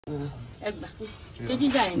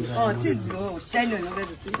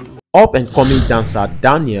Up-and-coming dancer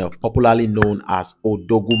Daniel, popularly known as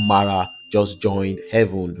Odogwu, just joined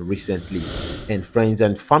heaven recently, and friends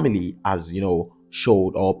and family, as you know,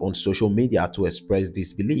 showed up on social media to express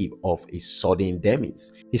disbelief of his sudden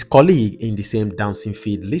demise. His colleague in the same dancing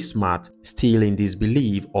field, Lismart, still in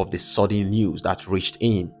disbelief of the sudden news that reached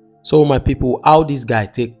him. So my people, how this guy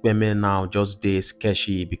take payment now just dey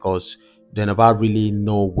sketchy, because they never really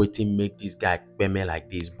know wetin make this guy payment like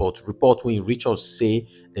this. But report when reach us say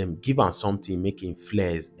them give am something make him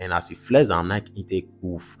flares, and as he flares am, like he take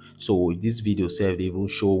poof. So this video self they even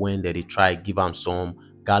show when they try give am some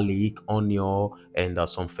garlic, onion, and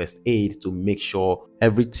some first aid to make sure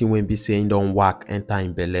everything when be saying don't work enter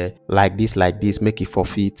in belly like this, make it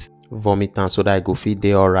forfeit vomit and so that I go fit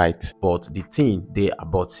dey alright. But the thing they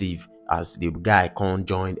abortive, as the guy can't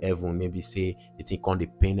join heaven, maybe say the thing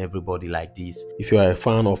can't pain everybody like this. If you are a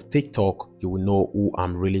fan of TikTok, you will know who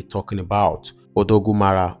I'm really talking about. Odogwu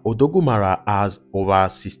has over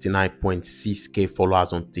 69.6k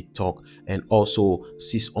followers on TikTok and also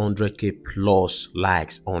 600k plus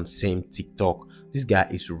likes on same TikTok. This guy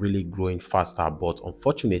is really growing faster, but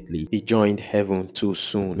unfortunately he joined heaven too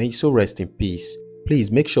soon. May he so rest in peace.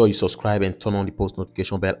 Please make sure you subscribe and turn on the post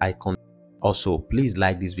notification bell icon. Also, please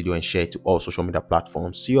like this video and share it to all social media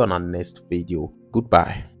platforms. See you on our next video.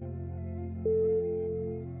 Goodbye.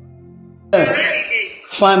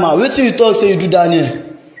 Fine, ma. Wait till you talk, say you do Daniel. I said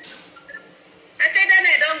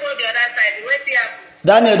Daniel don't go the other side. Wait till happen.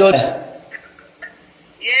 Daniel don't.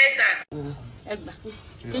 Yes, sir.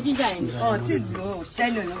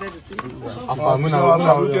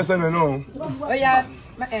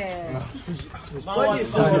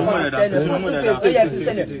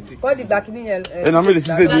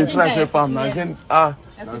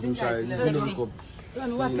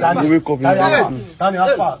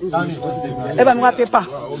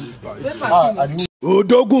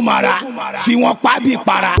 Odogwu fi wọ́n pa bí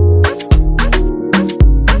para.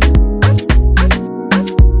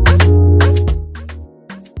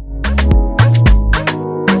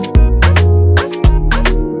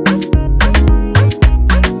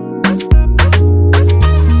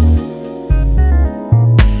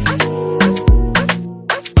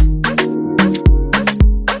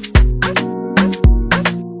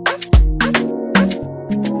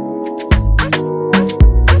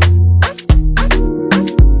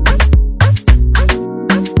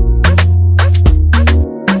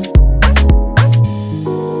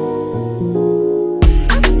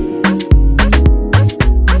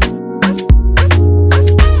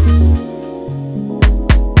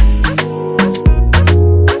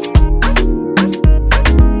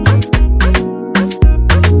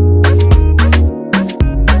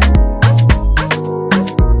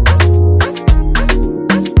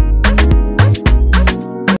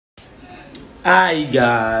 Hi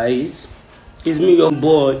guys, it's me your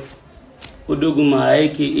boy Odogwu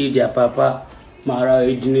aka their papa Mara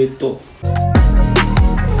originator.